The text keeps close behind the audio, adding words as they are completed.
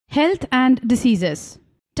Health and diseases.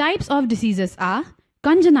 Types of diseases are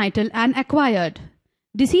congenital and acquired.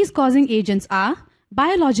 Disease-causing agents are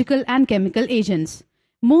biological and chemical agents.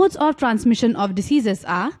 Modes of transmission of diseases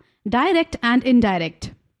are direct and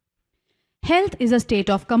indirect. Health is a state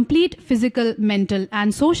of complete physical, mental,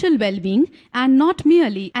 and social well-being and not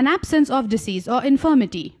merely an absence of disease or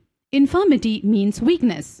infirmity. Infirmity means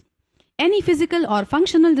weakness. Any physical or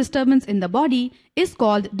functional disturbance in the body is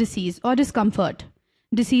called disease or discomfort.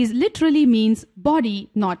 Disease literally means body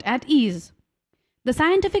not at ease. The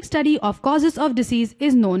scientific study of causes of disease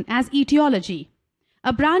is known as etiology.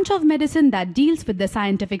 A branch of medicine that deals with the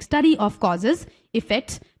scientific study of causes,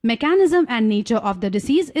 effects, mechanism and nature of the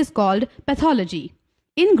disease is called pathology.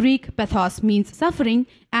 In Greek, pathos means suffering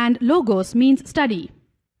and logos means study.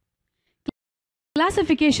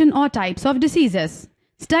 Classification or types of diseases.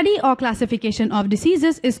 Study or classification of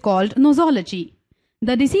diseases is called nosology.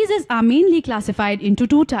 The diseases are mainly classified into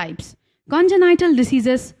two types: congenital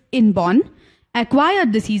diseases, inborn;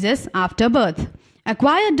 acquired diseases, after birth.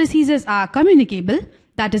 Acquired diseases are communicable,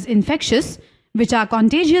 that is infectious, which are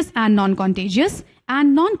contagious and non-contagious,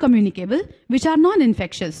 and non-communicable, which are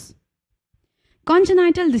non-infectious.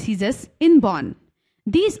 Congenital diseases, inborn.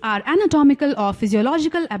 These are anatomical or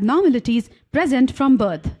physiological abnormalities present from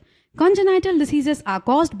birth. Congenital diseases are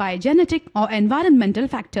caused by genetic or environmental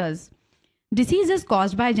factors. Diseases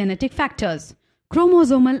caused by genetic factors.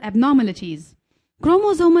 Chromosomal abnormalities.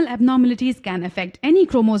 Chromosomal abnormalities can affect any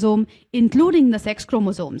chromosome, including the sex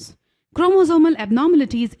chromosomes. Chromosomal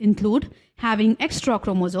abnormalities include having extra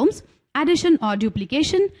chromosomes, addition or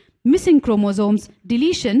duplication, missing chromosomes,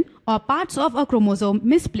 deletion, or parts of a chromosome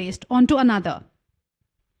misplaced onto another.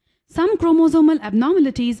 Some chromosomal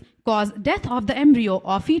abnormalities cause death of the embryo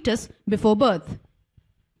or fetus before birth.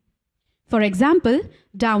 For example,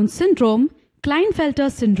 Down syndrome,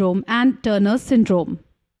 Klinefelter syndrome, and Turner's syndrome.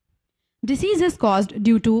 Diseases caused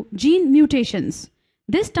due to gene mutations.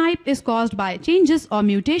 This type is caused by changes or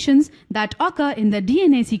mutations that occur in the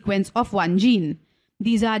DNA sequence of one gene.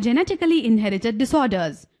 These are genetically inherited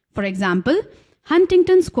disorders. For example,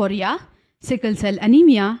 Huntington's chorea, sickle cell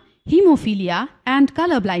anemia, hemophilia, and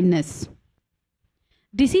color blindness.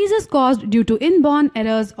 Diseases caused due to inborn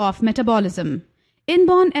errors of metabolism.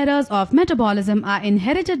 Inborn errors of metabolism are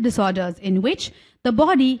inherited disorders in which the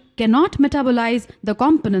body cannot metabolize the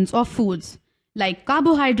components of foods, like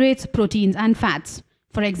carbohydrates, proteins, and fats.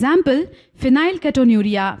 For example,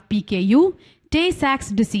 phenylketonuria, PKU,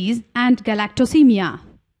 Tay-Sachs disease, and galactosemia.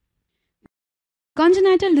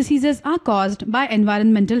 Congenital diseases are caused by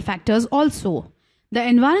environmental factors also. The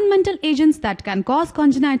environmental agents that can cause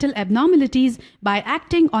congenital abnormalities by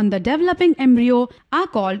acting on the developing embryo are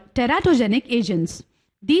called teratogenic agents.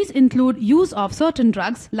 These include use of certain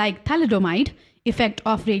drugs like thalidomide, effect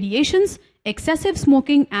of radiations, excessive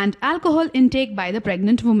smoking, and alcohol intake by the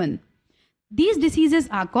pregnant woman. These diseases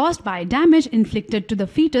are caused by damage inflicted to the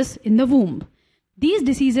fetus in the womb. These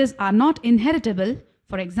diseases are not inheritable,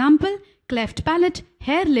 for example, cleft palate,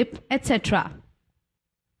 hair lip, etc.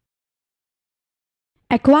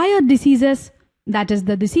 Acquired diseases, that is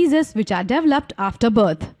the diseases which are developed after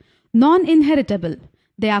birth. Non-inheritable.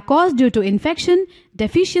 They are caused due to infection,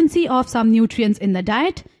 deficiency of some nutrients in the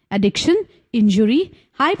diet, addiction, injury,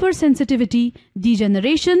 hypersensitivity,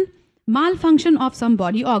 degeneration, malfunction of some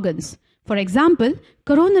body organs. For example,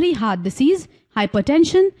 coronary heart disease,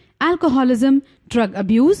 hypertension, alcoholism, drug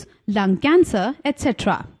abuse, lung cancer,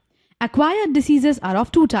 etc. Acquired diseases are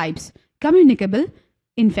of two types: communicable,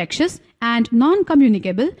 infectious, and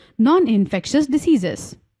non-communicable, non-infectious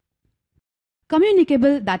diseases.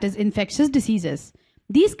 Communicable, that is infectious diseases.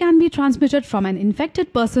 These can be transmitted from an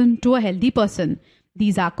infected person to a healthy person.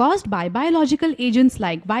 These are caused by biological agents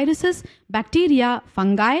like viruses, bacteria,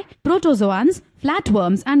 fungi, protozoans,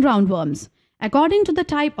 flatworms, and roundworms. According to the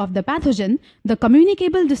type of the pathogen, the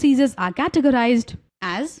communicable diseases are categorized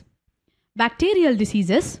as bacterial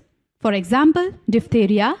diseases, for example,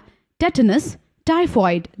 diphtheria, tetanus,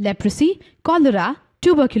 typhoid, leprosy, cholera,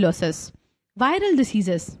 tuberculosis. Viral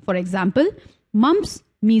diseases, for example, mumps,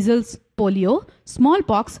 measles, polio,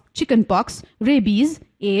 smallpox, chickenpox, rabies,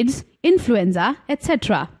 AIDS, influenza,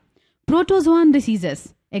 etc. Protozoan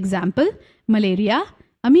diseases, example, malaria,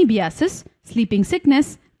 amoebiasis, sleeping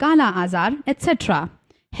sickness, kala azar, etc.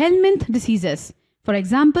 Helminth diseases, for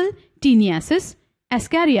example, teniasis,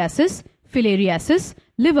 ascariasis, filariasis,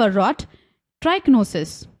 liver rot,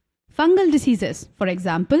 trichinosis. Fungal diseases, for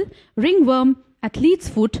example, ringworm, athlete's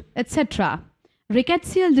foot, etc.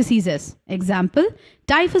 Rickettsial diseases, example,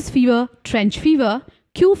 typhus fever, trench fever,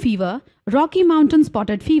 Q fever, Rocky Mountain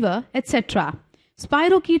spotted fever, etc.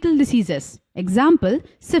 Spirochetal diseases, example,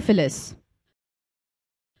 syphilis.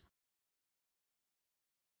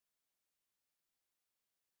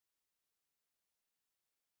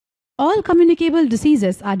 All communicable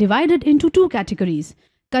diseases are divided into two categories: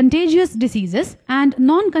 contagious diseases and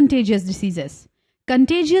non-contagious diseases.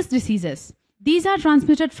 Contagious diseases. These are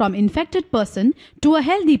transmitted from infected person to a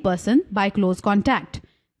healthy person by close contact,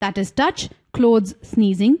 that is touch, clothes,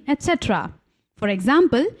 sneezing, etc. For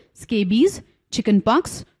example, scabies,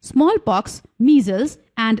 chickenpox, smallpox, measles,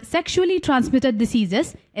 and sexually transmitted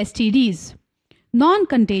diseases, STDs.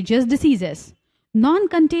 Non-contagious diseases.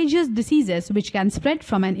 Non-contagious diseases which can spread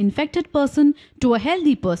from an infected person to a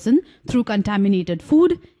healthy person through contaminated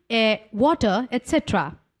food, air, water,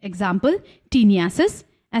 etc. Example, teniasis,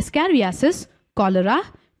 ascariasis, cholera,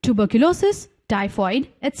 tuberculosis, typhoid,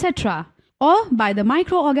 etc. Or by the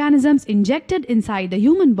microorganisms injected inside the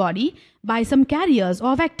human body by some carriers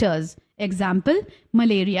or vectors. Example,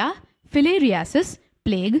 malaria, filariasis,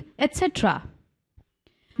 plague, etc.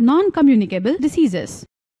 Non-communicable diseases.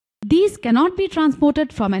 These cannot be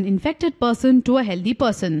transported from an infected person to a healthy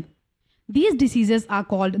person. These diseases are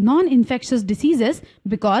called non-infectious diseases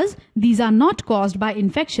because these are not caused by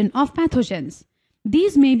infection of pathogens.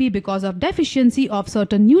 These may be because of deficiency of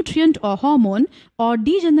certain nutrient or hormone, or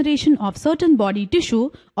degeneration of certain body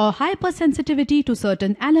tissue, or hypersensitivity to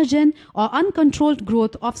certain allergen, or uncontrolled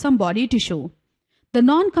growth of some body tissue. The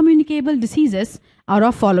non-communicable diseases are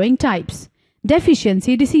of following types: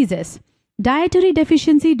 deficiency diseases, dietary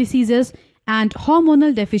deficiency diseases, and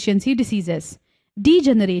hormonal deficiency diseases,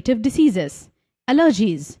 degenerative diseases,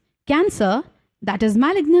 allergies, cancer, that is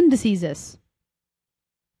malignant diseases.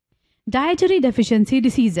 Dietary deficiency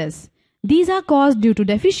diseases. These are caused due to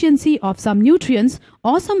deficiency of some nutrients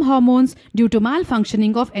or some hormones due to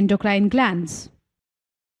malfunctioning of endocrine glands.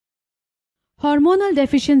 Hormonal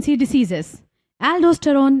deficiency diseases.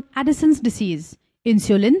 Aldosterone, Addison's disease,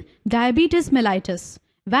 insulin, diabetes mellitus,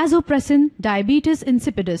 vasopressin, diabetes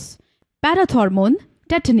insipidus, parathormone,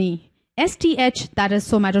 tetani, STH, that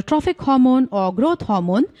is somatotrophic hormone or growth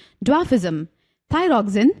hormone, dwarfism,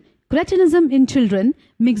 thyroxine, cretinism in children,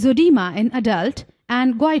 myxedema in adult,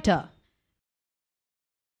 and goiter.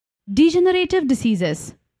 Degenerative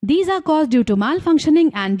diseases. These are caused due to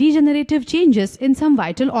malfunctioning and degenerative changes in some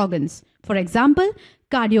vital organs. For example,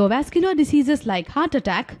 cardiovascular diseases like heart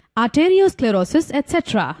attack, arteriosclerosis,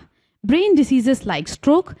 etc. Brain diseases like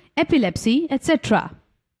stroke, epilepsy, etc.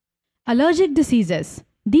 Allergic diseases.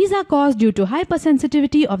 These are caused due to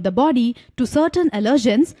hypersensitivity of the body to certain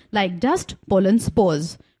allergens like dust, pollen,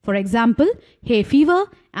 spores. For example, hay fever,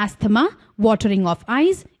 asthma, watering of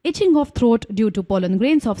eyes, itching of throat due to pollen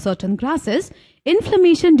grains of certain grasses,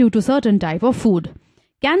 inflammation due to certain type of food.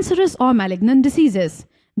 Cancerous or malignant diseases.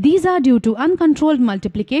 These are due to uncontrolled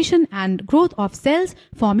multiplication and growth of cells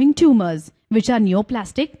forming tumors, which are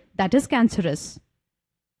neoplastic, that is cancerous.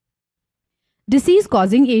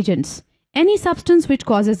 Disease-causing agents. Any substance which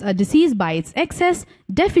causes a disease by its excess,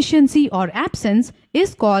 deficiency or absence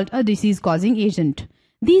is called a disease-causing agent.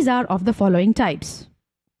 These are of the following types.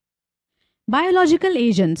 Biological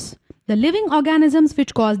agents. The living organisms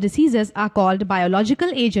which cause diseases are called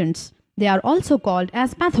biological agents. They are also called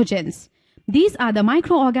as pathogens. These are the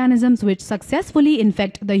microorganisms which successfully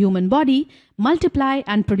infect the human body, multiply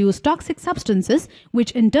and produce toxic substances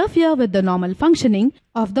which interfere with the normal functioning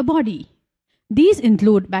of the body. These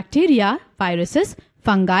include bacteria, viruses,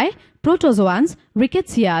 fungi, protozoans,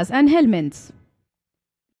 rickettsias, and helminths.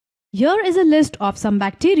 Here is a list of some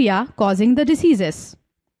bacteria causing the diseases.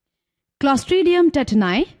 Clostridium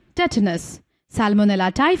tetani, tetanus.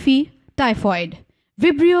 Salmonella typhi, typhoid.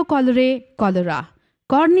 Vibrio cholerae, cholera.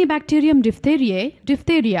 Corynebacterium diphtheriae,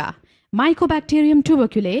 diphtheria. Mycobacterium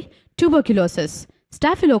tuberculae, tuberculosis.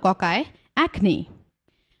 Staphylococci, acne.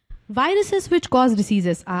 Viruses which cause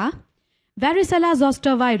diseases are: varicella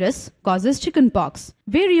zoster virus causes chickenpox.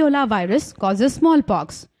 Variola virus causes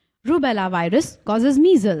smallpox. Rubella virus causes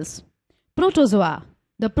measles. Protozoa.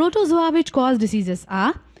 The protozoa which cause diseases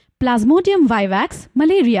are: Plasmodium vivax,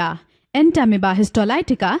 malaria. Entamoeba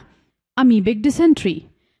histolytica, amoebic dysentery.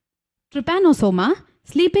 Trypanosoma,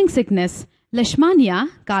 sleeping sickness. Leishmania,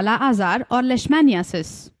 kala azar or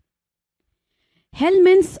leishmaniasis.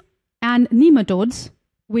 Helminths and nematodes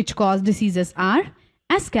which cause diseases are: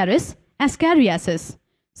 Ascaris, ascariasis.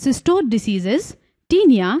 Cystode diseases: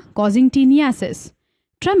 Tinea causing teniasis.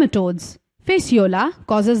 Trematodes, fasciola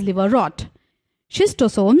causes liver rot.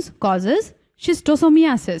 Schistosomes causes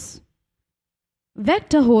schistosomiasis.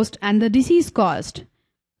 Vector host and the disease caused.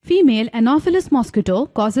 Female Anopheles mosquito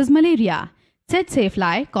causes malaria. Tsetse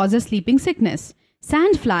fly causes sleeping sickness.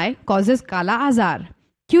 Sandfly causes kala azar.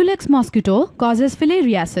 Culex mosquito causes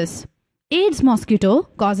filariasis. Aedes mosquito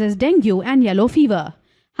causes dengue and yellow fever.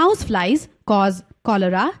 Houseflies cause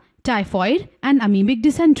cholera, typhoid, and amoebic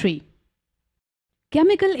dysentery.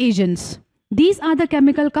 Chemical agents. These are the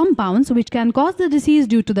chemical compounds which can cause the disease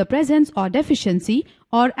due to the presence or deficiency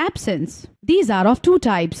or absence. These are of two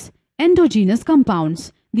types. Endogenous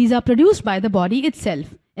compounds. These are produced by the body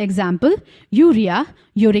itself. Example, urea,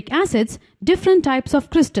 uric acids, different types of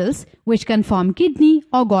crystals which can form kidney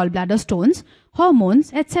or gallbladder stones,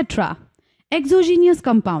 hormones, etc. Exogenous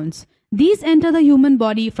compounds. These enter the human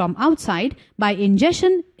body from outside by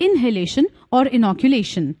ingestion, inhalation or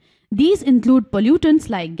inoculation. These include pollutants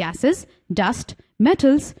like gases, dust,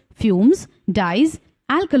 metals, fumes, dyes,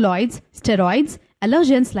 alkaloids, steroids,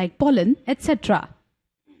 allergens like pollen, etc.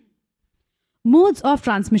 Modes of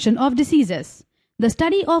transmission of diseases. The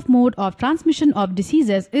study of mode of transmission of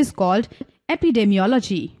diseases is called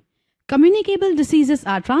epidemiology. Communicable diseases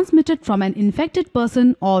are transmitted from an infected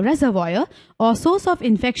person or reservoir or source of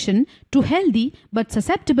infection to healthy but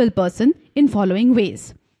susceptible person in following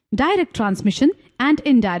ways: direct transmission and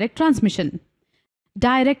indirect transmission.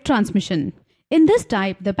 Direct transmission. In this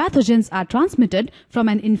type, the pathogens are transmitted from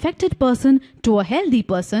an infected person to a healthy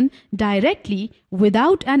person directly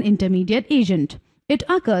without an intermediate agent. It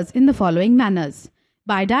occurs in the following manners.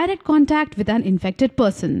 By direct contact with an infected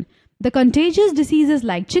person. The contagious diseases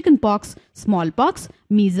like chickenpox, smallpox,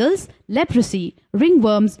 measles, leprosy,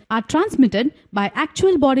 ringworms are transmitted by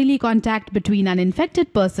actual bodily contact between an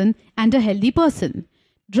infected person and a healthy person.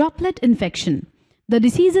 Droplet infection. The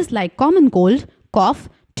diseases like common cold, cough,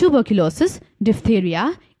 tuberculosis,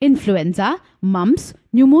 diphtheria, influenza, mumps,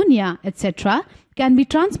 pneumonia, etc. can be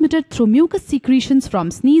transmitted through mucus secretions from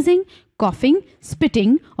sneezing, coughing,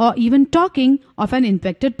 spitting, or even talking of an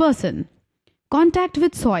infected person. Contact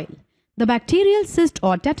with soil. The bacterial cyst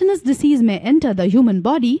or tetanus disease may enter the human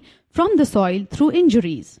body from the soil through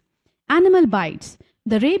injuries. Animal bites.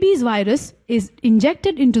 The rabies virus is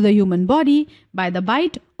injected into the human body by the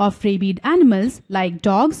bite of rabid animals like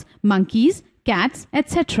dogs, monkeys, cats,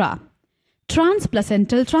 etc.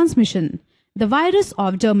 Transplacental transmission. The virus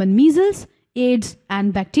of German measles, AIDS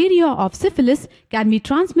and bacteria of syphilis can be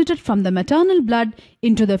transmitted from the maternal blood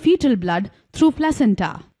into the fetal blood through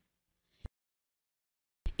placenta.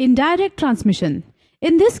 Indirect transmission.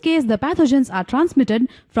 In this case, the pathogens are transmitted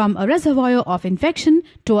from a reservoir of infection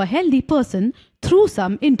to a healthy person through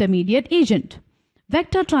some intermediate agent.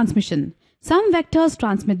 Vector transmission. Some vectors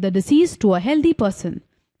transmit the disease to a healthy person.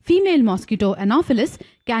 Female mosquito Anopheles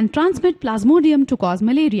can transmit Plasmodium to cause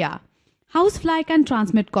malaria. Housefly can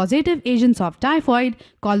transmit causative agents of typhoid,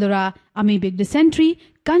 cholera, amoebic dysentery,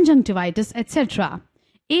 conjunctivitis, etc.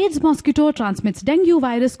 AIDS mosquito transmits dengue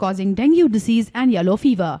virus causing dengue disease and yellow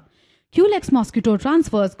fever. Culex mosquito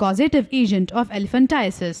transfers causative agent of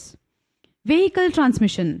elephantiasis. Vehicle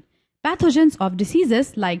transmission. Pathogens of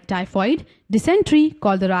diseases like typhoid, dysentery,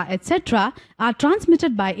 cholera, etc. are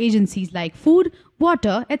transmitted by agencies like food,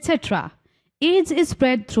 water, etc. AIDS is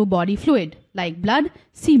spread through body fluid like blood,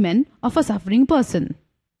 semen of a suffering person.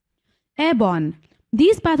 Airborne.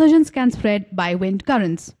 These pathogens can spread by wind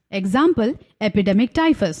currents. Example, epidemic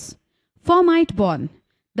typhus. Formite-borne.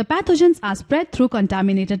 The pathogens are spread through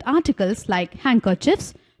contaminated articles like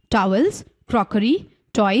handkerchiefs, towels, crockery,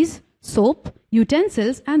 toys, soap,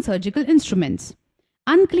 utensils and surgical instruments.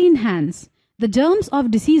 Unclean hands. The germs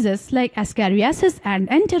of diseases like ascariasis and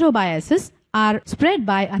enterobiasis are spread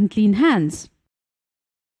by unclean hands.